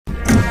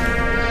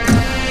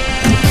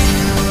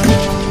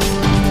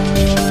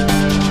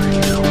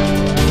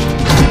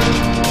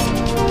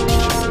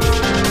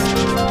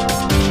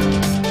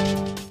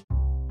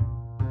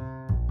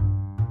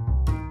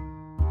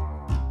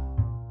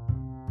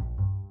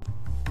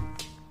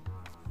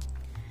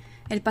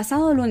El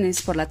pasado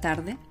lunes por la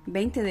tarde,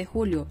 20 de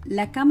julio,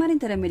 la Cámara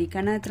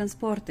Interamericana de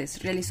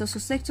Transportes realizó su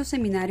sexto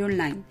seminario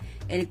online,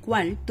 el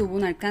cual tuvo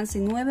un alcance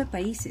en 9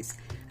 países: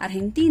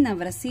 Argentina,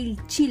 Brasil,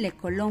 Chile,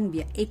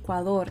 Colombia,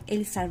 Ecuador,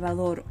 El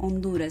Salvador,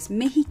 Honduras,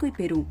 México y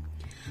Perú.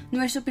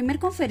 Nuestro primer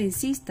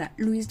conferencista,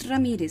 Luis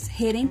Ramírez,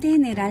 gerente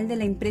general de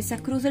la empresa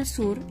Cruz del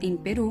Sur, en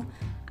Perú,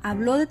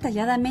 habló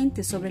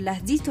detalladamente sobre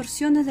las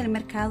distorsiones del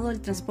mercado del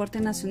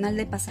transporte nacional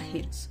de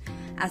pasajeros,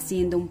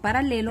 haciendo un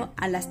paralelo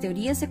a las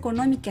teorías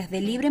económicas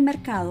del libre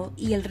mercado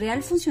y el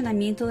real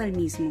funcionamiento del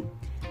mismo.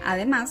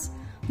 Además,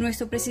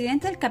 nuestro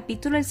presidente del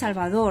capítulo El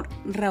Salvador,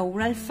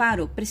 Raúl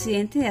Alfaro,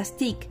 presidente de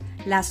ASTIC,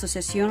 la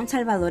Asociación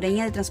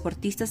Salvadoreña de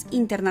Transportistas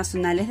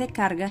Internacionales de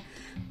Carga,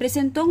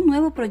 presentó un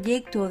nuevo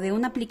proyecto de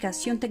una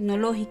aplicación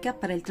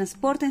tecnológica para el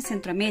transporte en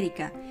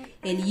Centroamérica,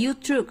 el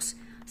U-Trucks,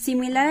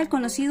 similar al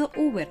conocido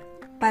Uber,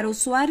 para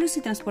usuarios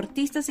y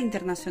transportistas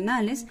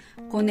internacionales,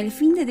 con el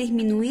fin de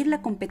disminuir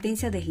la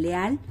competencia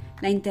desleal,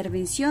 la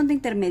intervención de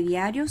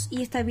intermediarios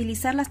y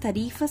estabilizar las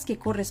tarifas que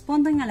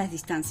corresponden a las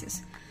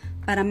distancias.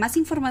 Para más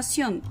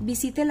información,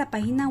 visite la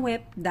página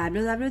web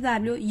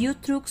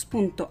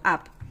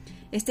www.utrucks.app.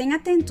 Estén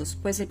atentos,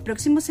 pues el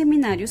próximo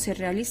seminario será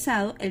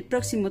realizado el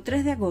próximo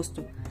 3 de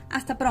agosto.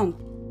 ¡Hasta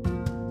pronto!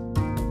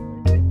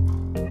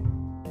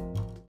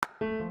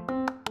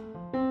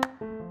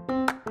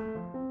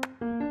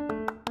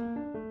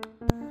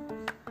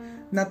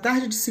 Na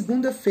tarde de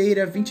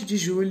segunda-feira, 20 de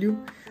julho,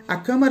 a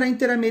Câmara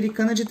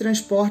Interamericana de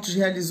Transportes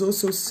realizou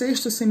seu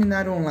sexto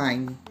seminário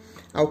online,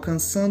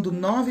 alcançando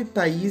 9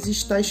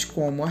 países tais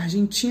como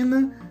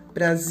Argentina,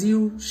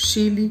 Brasil,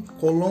 Chile,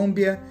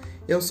 Colômbia,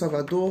 El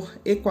Salvador,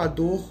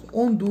 Equador,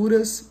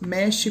 Honduras,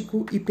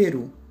 México e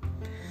Peru.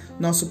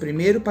 Nosso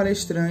primeiro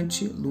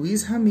palestrante,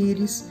 Luis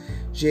Ramírez,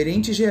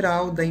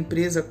 gerente-geral da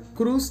empresa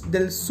Cruz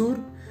del Sur,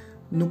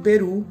 no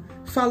Peru,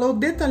 falou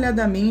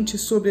detalhadamente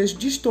sobre as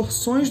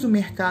distorções do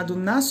mercado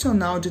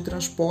nacional de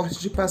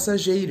transporte de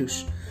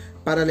passageiros,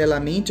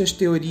 paralelamente às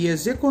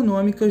teorias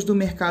econômicas do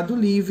mercado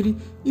livre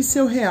e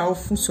seu real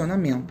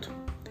funcionamento.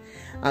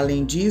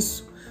 Além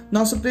disso,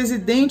 nosso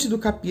presidente do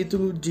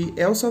capítulo de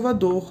El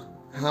Salvador,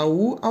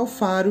 Raúl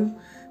Alfaro,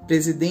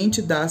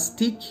 presidente da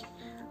ASTIC,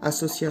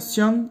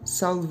 Asociación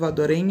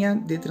Salvadoreña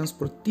de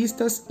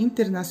Transportistas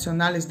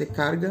Internacionales de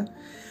Carga,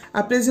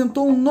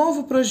 apresentou um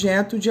novo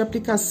projeto de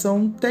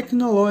aplicação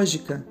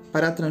tecnológica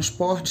para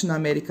transporte na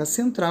América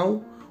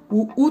Central,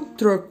 o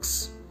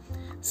U-Trucks,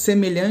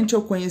 semelhante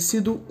ao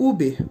conhecido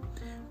Uber,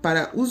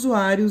 para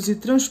usuários e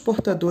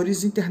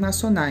transportadores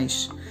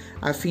internacionais,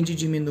 a fim de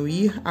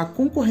diminuir a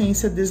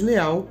concorrência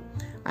desleal,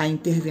 a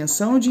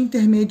intervenção de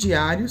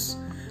intermediários,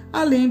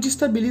 além de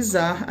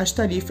estabilizar as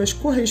tarifas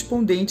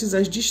correspondentes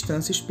às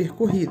distâncias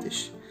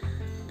percorridas.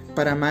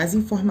 Para mais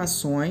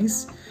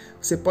informações,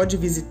 você pode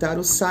visitar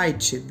o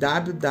site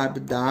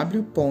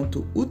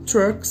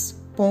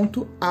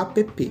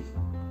www.utrucks.app.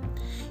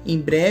 Em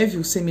breve,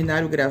 o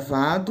seminário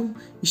gravado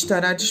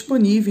estará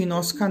disponível em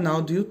nosso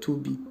canal do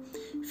YouTube.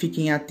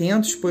 Fiquem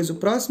atentos, pois o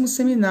próximo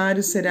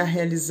seminário será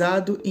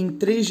realizado em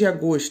 3 de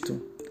agosto.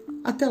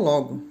 Até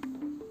logo!